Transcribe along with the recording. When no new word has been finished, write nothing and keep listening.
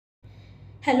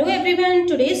Hello everyone,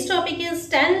 today's topic is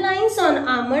 10 lines on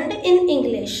almond in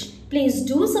English. Please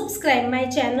do subscribe my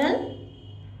channel.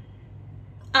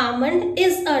 Almond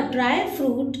is a dry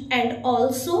fruit and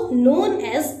also known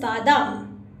as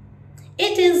Badam.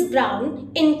 It is brown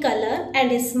in color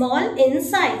and small in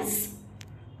size.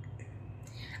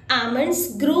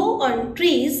 Almonds grow on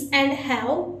trees and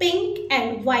have pink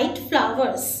and white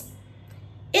flowers.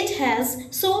 It has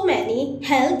so many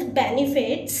health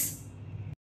benefits.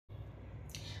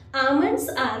 Almonds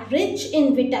are rich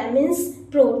in vitamins,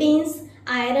 proteins,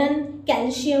 iron,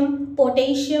 calcium,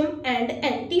 potassium and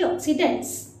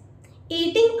antioxidants.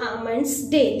 Eating almonds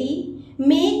daily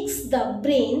makes the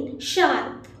brain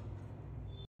sharp.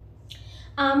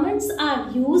 Almonds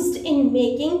are used in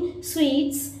making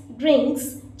sweets,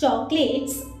 drinks,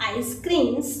 chocolates, ice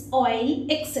creams, oil,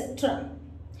 etc.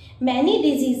 Many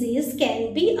diseases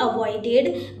can be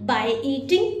avoided by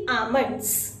eating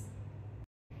almonds.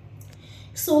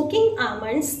 Soaking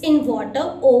almonds in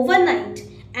water overnight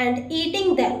and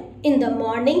eating them in the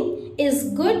morning is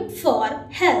good for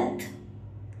health.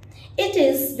 It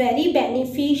is very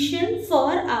beneficial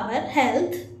for our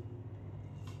health.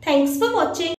 Thanks for watching.